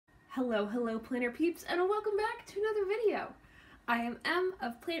Hello planner peeps, and welcome back to another video. I am Em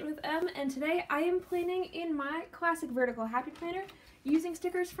of Plan It with Em, and today I am planning in my classic vertical happy planner using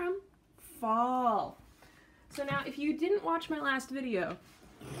stickers from fall. So now, if you didn't watch my last video,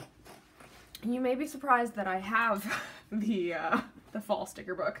 you may be surprised that I have the fall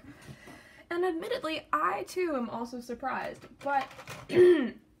sticker book. And admittedly, I too am also surprised, but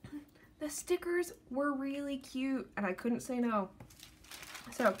the stickers were really cute and I couldn't say no.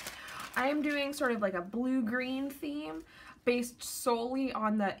 So I am doing sort of like a blue-green theme based solely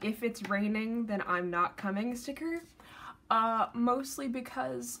on the "if it's raining then I'm not coming" sticker. Mostly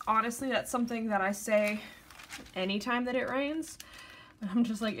because honestly that's something that I say anytime that it rains. I'm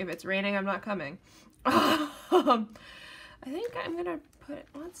just like, if it's raining I'm not coming. I think I'm gonna put,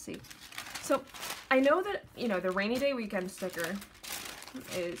 let's see. So I know that, you know, the rainy day weekend sticker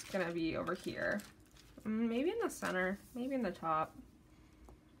is gonna be over here. Maybe in the center, maybe in the top.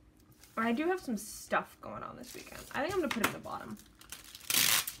 I do have some stuff going on this weekend. I think I'm gonna put it in the bottom.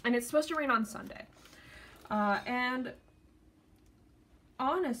 And it's supposed to rain on Sunday. And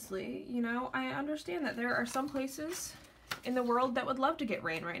honestly, you know, I understand that there are some places in the world that would love to get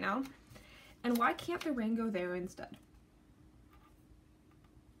rain right now. And why can't the rain go there instead?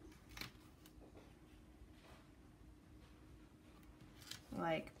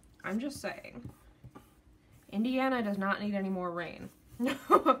 Like, I'm just saying, Indiana does not need any more rain.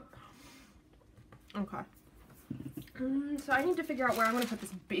 Okay. So I need to figure out where I'm going to put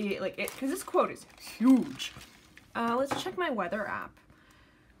this big, like, because this quote is huge. Let's check my weather app.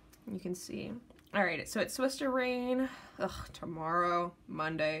 You can see. Alright, so it's supposed to rain tomorrow,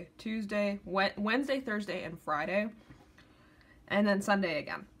 Monday, Tuesday, Wednesday, Thursday, and Friday. And then Sunday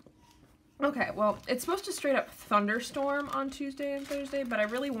again. Okay, well, it's supposed to straight up thunderstorm on Tuesday and Thursday, but I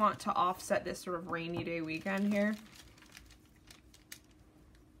really want to offset this sort of rainy day weekend here.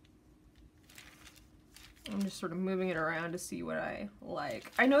 I'm just sort of moving it around to see what I like.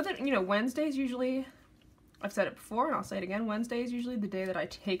 I know that, you know, Wednesday's usually, I've said it before and I'll say it again, Wednesday is usually the day that I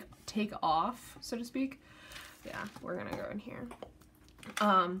take off, so to speak. Yeah, we're gonna go in here.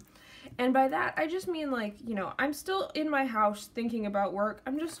 And by that, I just mean, like, you know, I'm still in my house thinking about work.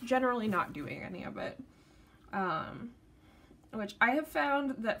 I'm just generally not doing any of it. Which I have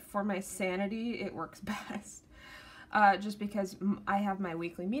found that for my sanity, it works best. Just because I have my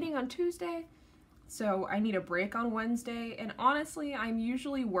weekly meeting on Tuesday, so I need a break on Wednesday, and honestly, I'm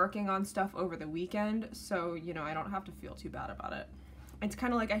usually working on stuff over the weekend, so, you know, I don't have to feel too bad about it. It's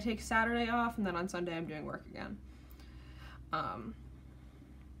kind of like I take Saturday off, and then on Sunday I'm doing work again.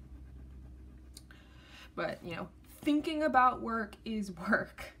 But, you know, thinking about work is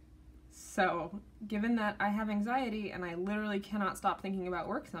work. So, given that I have anxiety and I literally cannot stop thinking about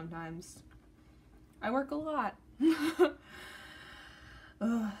work sometimes, I work a lot.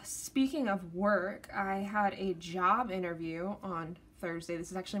 Speaking of work, I had a job interview on Thursday.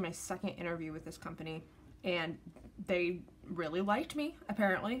 This is actually my second interview with this company, and they really liked me,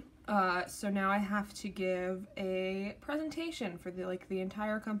 apparently. So now I have to give a presentation for the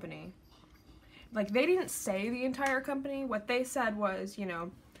entire company. Like, they didn't say the entire company. What they said was, you know,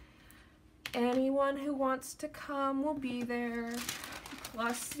 anyone who wants to come will be there,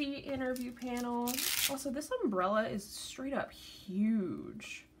 plus the interview panel. Also, this umbrella is straight up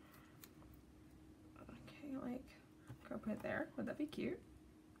huge. Okay, like, go put it there. Would that be cute?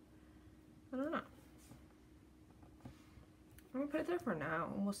 I don't know. I'm gonna put it there for now,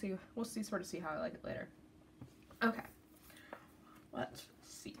 and we'll sort of see how I like it later. Okay, let's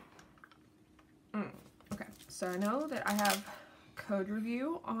see. Okay, so I know that I have code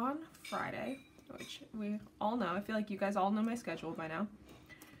review on Friday, which we all know. I feel like you guys all know my schedule by now,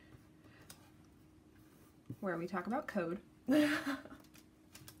 where we talk about code.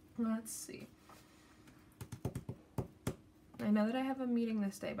 Let's see. I know that I have a meeting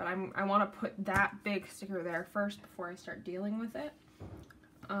this day, but I want to put that big sticker there first before I start dealing with it.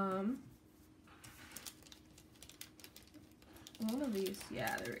 One of these,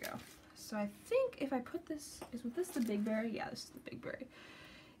 yeah, there we go. So I think if I put this, is this the big berry? Yeah, this is the big berry.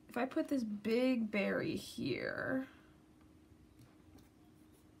 If I put this big berry here,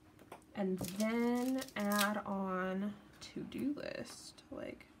 and then add on to-do list,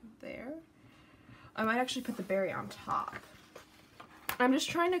 like there, I might actually put the berry on top. I'm just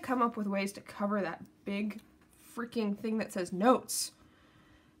trying to come up with ways to cover that big freaking thing that says notes.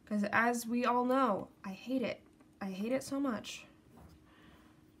 Because as we all know, I hate it. I hate it so much.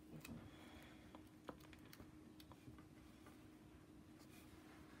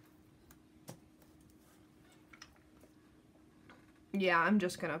 Yeah, I'm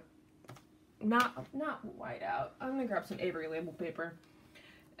just gonna not white out. I'm gonna grab some Avery label paper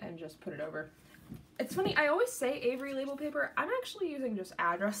and just put it over. It's funny, I always say Avery label paper. I'm actually using just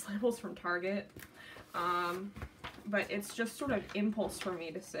address labels from Target. But it's just sort of impulse for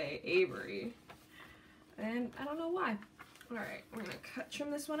me to say Avery. And I don't know why. Alright, we're gonna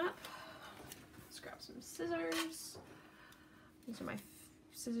trim this one up. Let's grab some scissors. These are my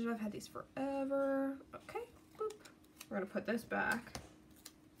scissors. I've had these forever. Okay, boop. We're gonna put this back.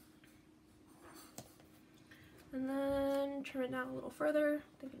 And then trim it down a little further.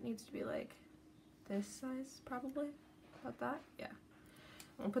 I think it needs to be like this size, probably. About that, yeah.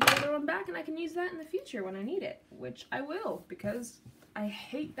 I'll put the other one back and I can use that in the future when I need it, which I will, because I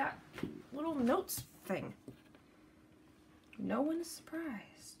hate that little notes thing. No one is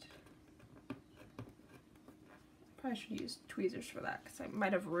surprised. Probably should use tweezers for that, because I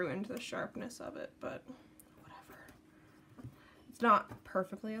might have ruined the sharpness of it, but whatever. It's not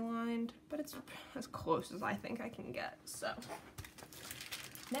perfectly aligned, but it's as close as I think I can get, so.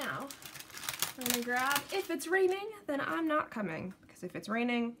 Now, I'm gonna grab, if it's raining, then I'm not coming. Because if it's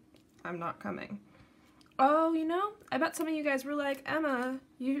raining, I'm not coming. Oh, you know, I bet some of you guys were like, Emma,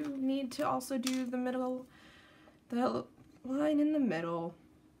 you need to also do the middle, the line in the middle.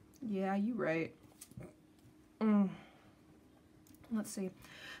 Yeah, you're right. Let's see.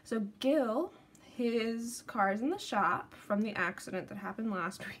 So Gil, his car's in the shop from the accident that happened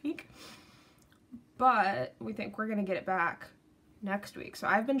last week, but we think we're gonna get it back next week. So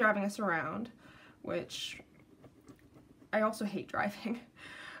I've been driving us around, which I also hate driving.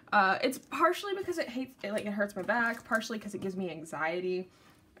 It's partially because it hurts my back, partially because it gives me anxiety,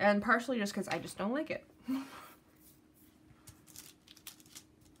 and partially just because I just don't like it.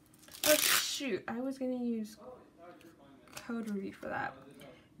 Oh shoot, I was gonna use Code Review for that.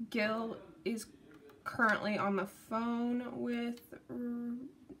 Gil is currently on the phone with,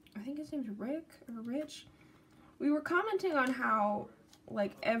 I think his name's Rick or Rich. We were commenting on how,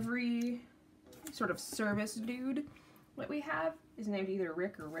 like, every sort of service dude that we have is named either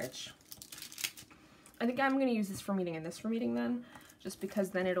Rick or Rich. I think I'm gonna use this for meeting and this for meeting then, just because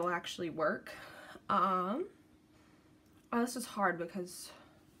then it'll actually work. Oh, this is hard because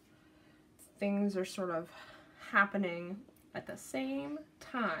things are sort of happening at the same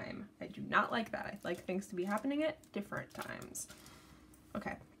time. I do not like that. I like things to be happening at different times.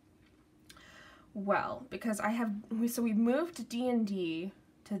 Okay. Well, because so we moved D&D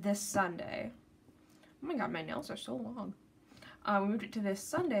to this Sunday. Oh my god, my nails are so long. We moved it to this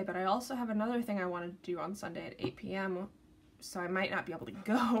Sunday, but I also have another thing I wanted to do on Sunday at 8 p.m. So I might not be able to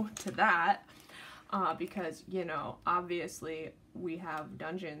go to that because, you know, obviously we have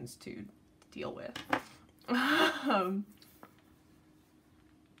dungeons to deal with.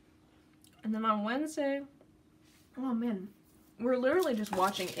 And then on Wednesday, oh man, we're literally just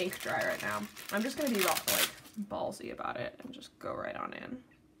watching ink dry right now. I'm just gonna be like ballsy about it and just go right on in.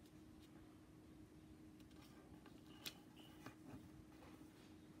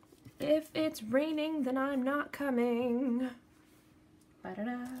 If it's raining, then I'm not coming.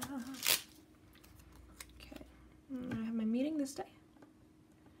 Ba-da-da. Okay, I have my meeting this day.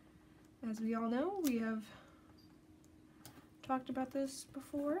 As we all know, we have talked about this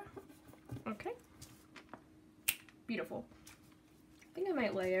before. Okay. Beautiful. I think I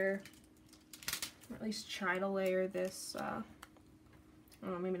might layer, or at least try to layer this, oh,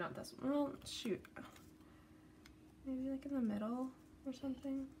 maybe not this one. Well, shoot. Maybe like in the middle or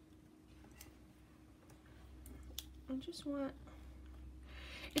something. I just want,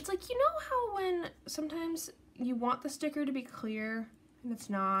 it's like, you know how when sometimes you want the sticker to be clear and it's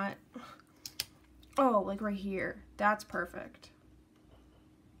not? Oh, like right here. That's perfect.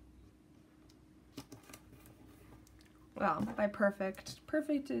 Well, by perfect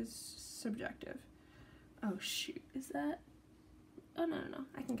is subjective. Oh shoot, is that? Oh no,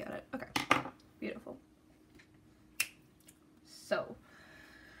 I can get it. Okay, beautiful. So,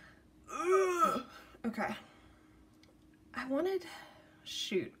 okay. I wanted,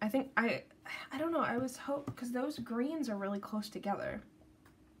 shoot, I think I don't know, I was because those greens are really close together.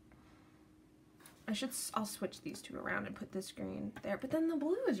 I'll switch these two around and put this green there, but then the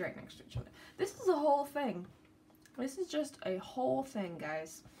blue is right next to each other. This is a whole thing. This is just a whole thing,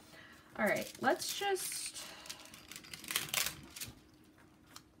 guys. Alright, let's just,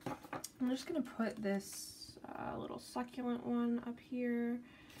 I'm just gonna put this little succulent one up here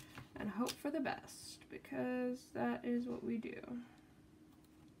and hope for the best, because that is what we do.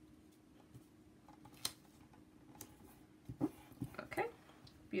 Okay,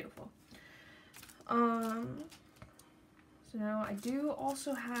 beautiful. So now I do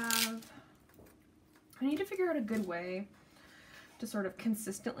also have, I need to figure out a good way to sort of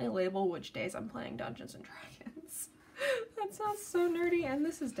consistently label which days I'm playing Dungeons and Dragons. That sounds so nerdy, and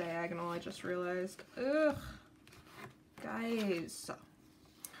this is diagonal, I just realized. Ugh. Guys.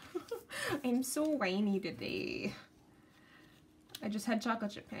 I'm so whiny today. I just had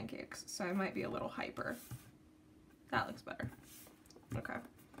chocolate chip pancakes, so I might be a little hyper. That looks better. Okay.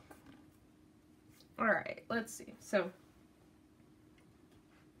 Alright, let's see. So,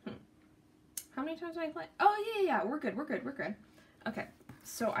 how many times do I play? Oh, yeah, we're good. Okay,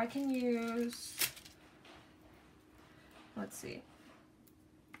 so I can use, let's see,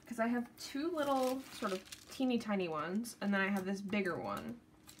 because I have two little sort of teeny tiny ones, and then I have this bigger one.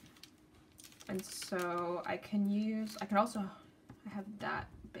 And so I can I have that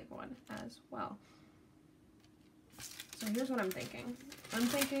big one as well. So here's what I'm thinking. I'm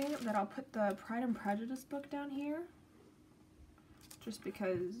thinking that I'll put the Pride and Prejudice book down here, just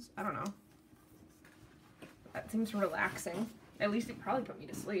because, I don't know, that seems relaxing. At least it probably put me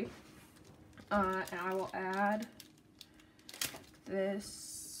to sleep. And I will add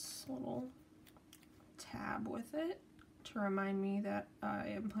this little tab with it to remind me that I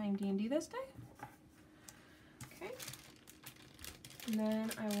am playing D&D this day. Okay. And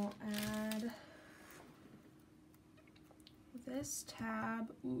then I will add this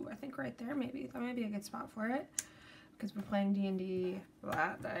tab. Ooh, I think right there maybe. That might be a good spot for it, because we're playing D&D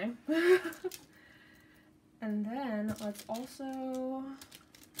that day. And then let's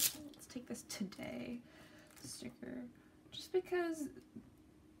take this today sticker, just because,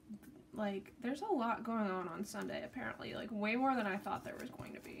 like, there's a lot going on Sunday, apparently, like way more than I thought there was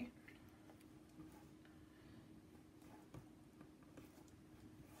going to be.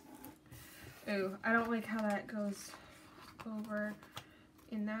 Ooh, I don't like how that goes over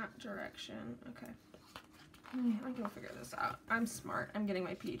in that direction. Okay. I can figure this out. I'm smart. I'm getting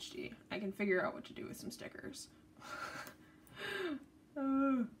my PhD. I can figure out what to do with some stickers.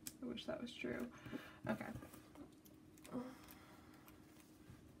 I wish that was true. Okay. Let's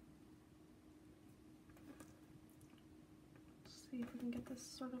see if we can get this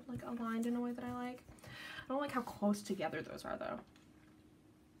sort of like aligned in a way that I like. I don't like how close together those are though.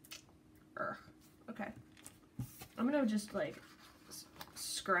 Urgh. Okay. I'm gonna just like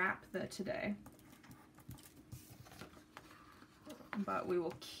scrap the today. But we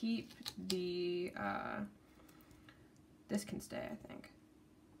will keep the, this can stay, I think.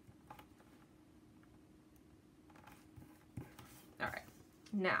 Alright,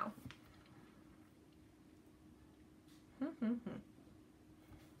 now.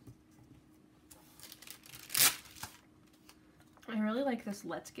 I really like this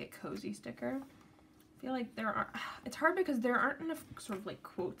Let's Get Cozy sticker. I feel like it's hard because there aren't enough sort of like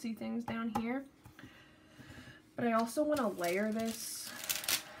quotesy things down here. But I also want to layer this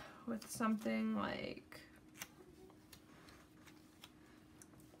with something like,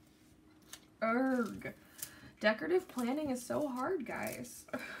 decorative planning is so hard, guys.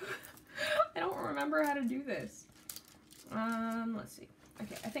 I don't remember how to do this. Let's see.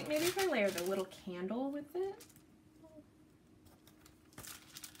 Okay, I think maybe if I layer the little candle with it.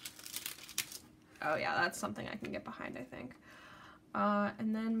 Oh yeah, that's something I can get behind, I think.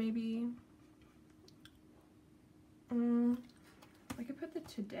 And then maybe I could put the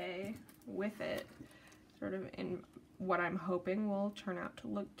today with it, sort of in what I'm hoping will turn out to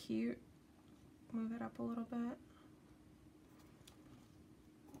look cute. Move it up a little bit.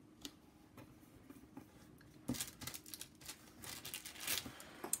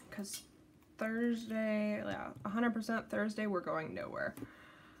 Because Thursday, yeah, 100% Thursday, we're going nowhere.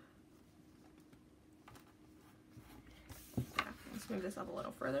 Yeah, let's move this up a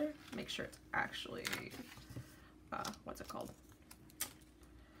little further. Make sure it's actually, what's it called?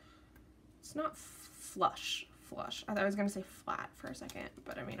 It's not flush. I thought I was going to say flat for a second,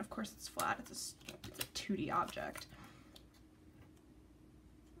 but I mean, of course it's flat. It's a 2D object.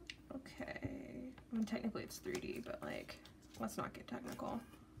 Okay. I mean, technically it's 3D, but like, let's not get technical.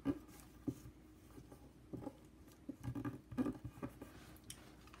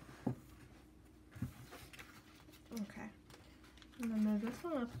 Okay. I'm going to move this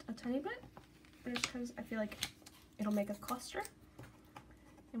one up a tiny bit, just because I feel like it'll make a cluster.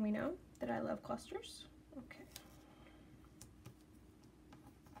 And we know that I love clusters. Okay.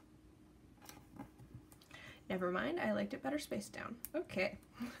 Never mind, I liked it better spaced down. Okay.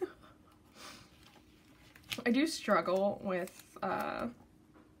 I do struggle with, oh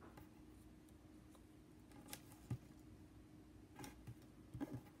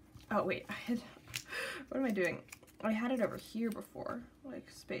wait, what am I doing? I had it over here before, like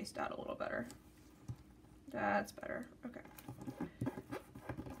spaced out a little better. That's better, okay.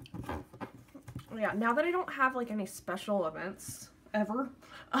 Yeah, now that I don't have like any special events ever,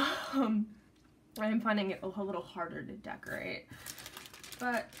 I'm finding it a little harder to decorate.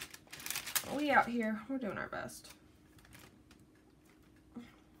 But we out here, we're doing our best.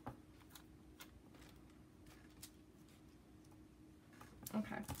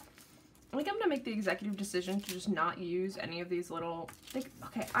 Okay. I think I'm gonna make the executive decision to just not use any of these little,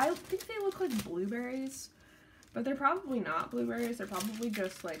 okay, I think they look like blueberries, but they're probably not blueberries. They're probably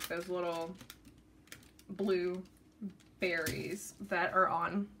just like those little blue berries that are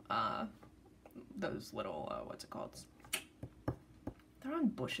on those little, what's it called? They're on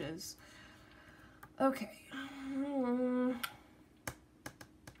bushes. Okay.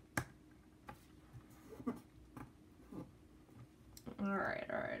 Alright.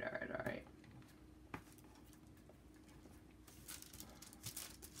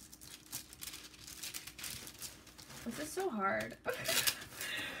 This is so hard. I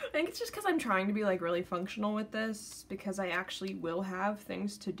think it's just because I'm trying to be like really functional with this, because I actually will have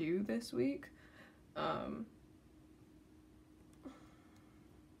things to do this week.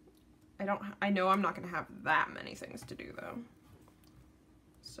 I know I'm not gonna have that many things to do though.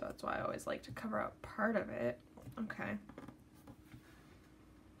 So that's why I always like to cover up part of it. Okay.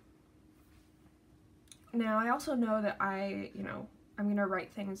 Now I also know that I'm gonna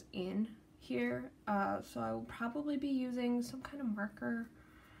write things in here, so I will probably be using some kind of marker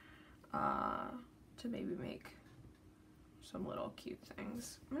to maybe make some little cute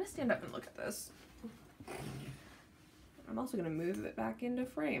things. I'm gonna stand up and look at this. I'm also gonna move it back into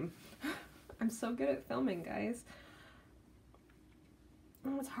frame. I'm so good at filming, guys.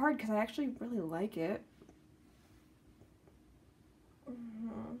 Oh, it's hard because I actually really like it.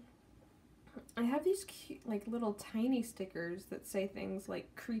 I have these cute, like, little tiny stickers that say things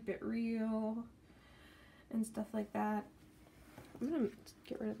like "Creep It Real" and stuff like that. I'm gonna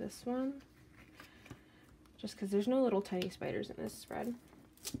get rid of this one just because there's no little tiny spiders in this spread.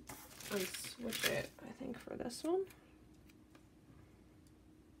 And switch it, I think, for this one.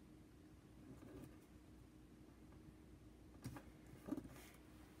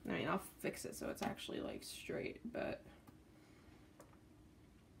 I mean, I'll fix it so it's actually like straight, but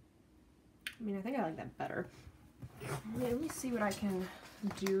I mean, I think I like that better. Let me see what I can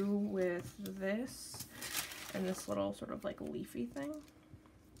do with this and this little sort of like leafy thing.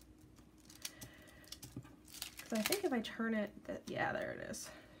 Because I think if I turn it, yeah, there it is.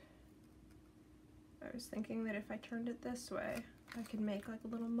 I was thinking that if I turned it this way, I could make like a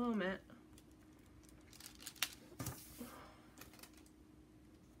little moment.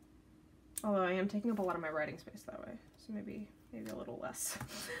 Although I am taking up a lot of my writing space that way, so maybe a little less.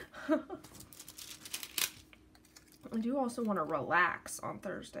 I do also want to relax on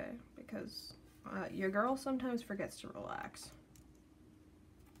Thursday because your girl sometimes forgets to relax.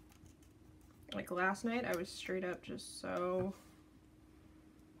 Like last night, I was straight up just so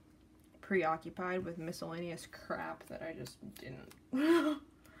preoccupied with miscellaneous crap that I just didn't.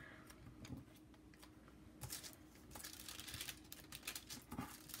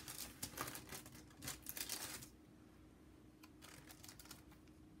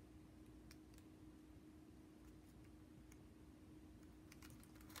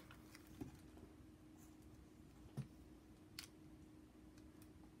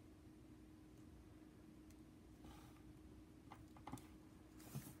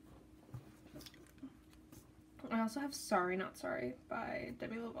 I also have Sorry Not Sorry by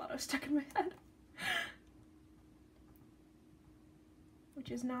Demi Lovato stuck in my head.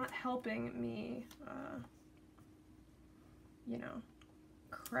 Which is not helping me, you know,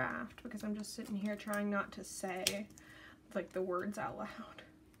 craft, because I'm just sitting here trying not to say, like, the words out loud.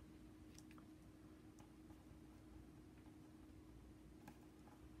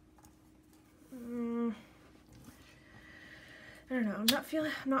 I don't know, I'm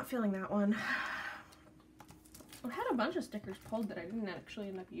not feeling that one. I had a bunch of stickers pulled that I didn't actually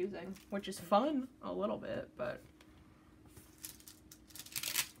end up using, which is fun a little bit, but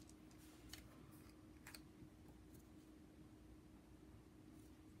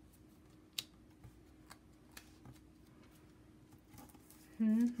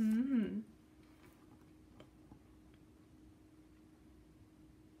I'm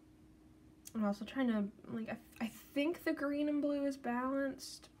also trying to, like, I think the green and blue is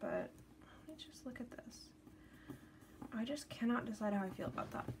balanced, but let me just look at this. I just cannot decide how I feel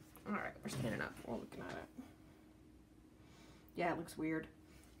about that. Alright, we're standing up. We're looking at it. Yeah, it looks weird.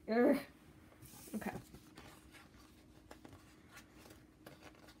 Ugh. Okay.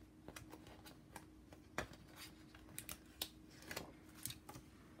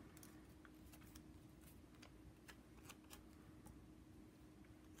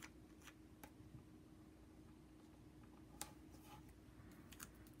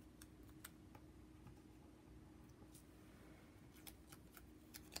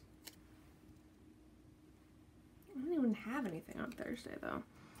 even have anything on Thursday, though.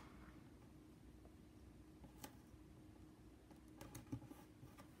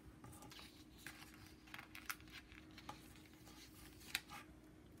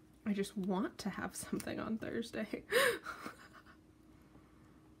 I just want to have something on Thursday.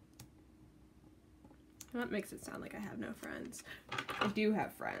 That makes it sound like I have no friends. I do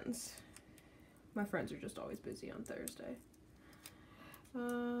have friends. My friends are just always busy on Thursday.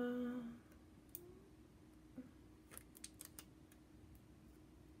 Okay,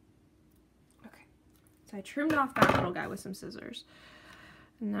 so I trimmed off that little guy with some scissors.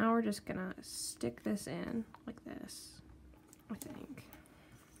 And now we're just gonna stick this in like this, I think.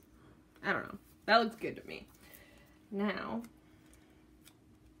 I don't know. That looks good to me. Now,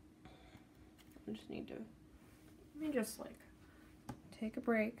 I just need to, let me just like take a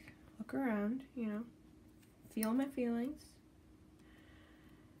break, look around, you know, feel my feelings.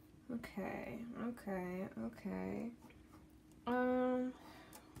 Okay, okay, okay.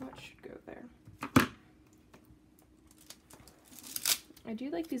 What should go there? I do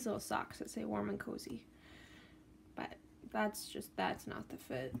like these little socks that say warm and cozy, but that's not the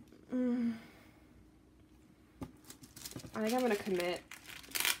fit. I think I'm gonna commit.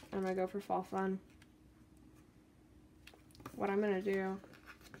 I'm gonna go for fall fun. What I'm gonna do,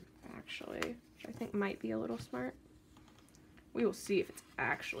 actually, which I think might be a little smart. We will see if it's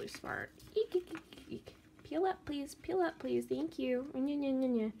actually smart. Eek, eek, eek, eek. Peel up, please. Peel up, please. Thank you. I'm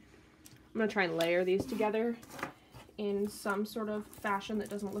gonna try and layer these together in some sort of fashion that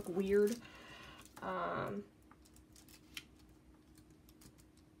doesn't look weird.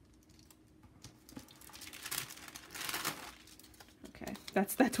 Okay,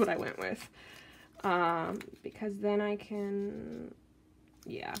 that's what I went with. Because then I can,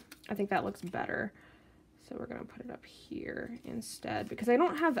 yeah, I think that looks better. So we're gonna put it up here instead, because I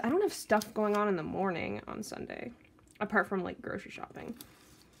don't have stuff going on in the morning on Sunday, apart from like grocery shopping.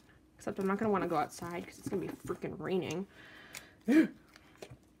 Except I'm not gonna want to go outside because it's gonna be freaking raining. And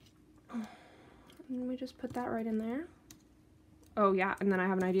we just put that right in there. Oh yeah, and then I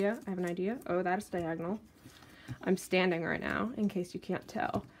have an idea. Oh, that's diagonal. I'm standing right now, in case you can't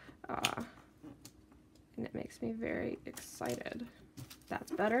tell. And it makes me very excited.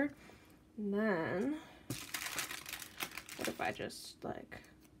 That's better. And then, what if I just, like,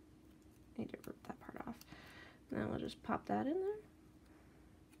 need to rip that part off. And then we'll just pop that in there.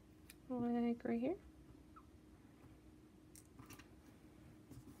 Like right here.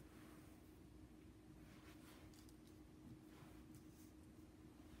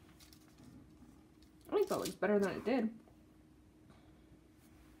 I think that looks better than it did.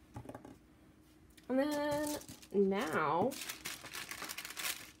 And then now,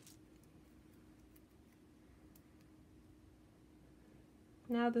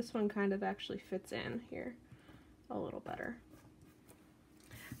 this one kind of actually fits in here a little better.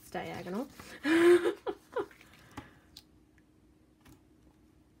 It's diagonal. Okay.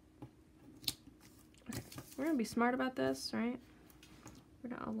 We're gonna be smart about this, right? We're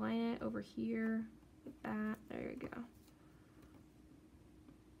gonna align it over here with that. There you go.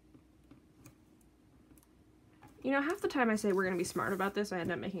 You know, half the time I say we're gonna be smart about this, I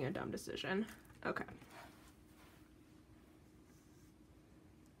end up making a dumb decision. Okay.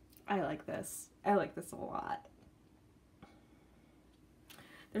 I like this. I like this a lot.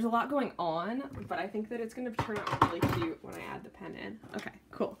 There's a lot going on, but I think that it's gonna turn out really cute when I add the pen in. Okay,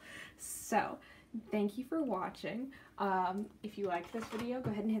 cool. So, thank you for watching. If you liked this video, go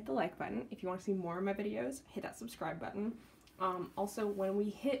ahead and hit the like button. If you want to see more of my videos, hit that subscribe button. Also, when we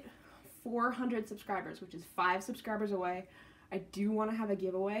hit 400 subscribers, which is 5 subscribers away, I do want to have a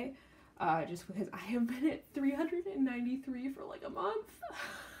giveaway, just because I have been at 393 for like a month.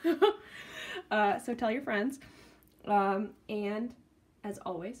 So tell your friends, and as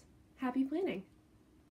always, happy planning.